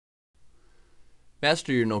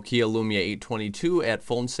Master your Nokia Lumia 822 at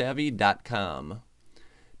phonesavvy.com.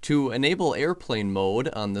 To enable airplane mode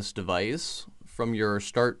on this device, from your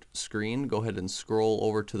start screen, go ahead and scroll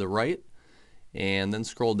over to the right and then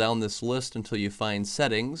scroll down this list until you find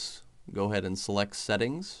Settings. Go ahead and select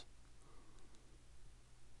Settings.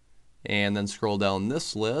 And then scroll down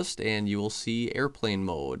this list and you will see airplane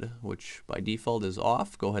mode, which by default is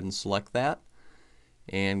off. Go ahead and select that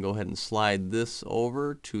and go ahead and slide this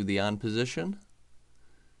over to the on position.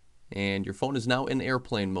 And your phone is now in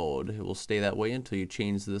airplane mode. It will stay that way until you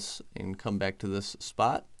change this and come back to this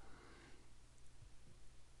spot.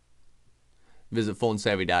 Visit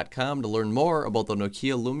phonesavvy.com to learn more about the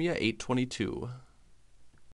Nokia Lumia 822.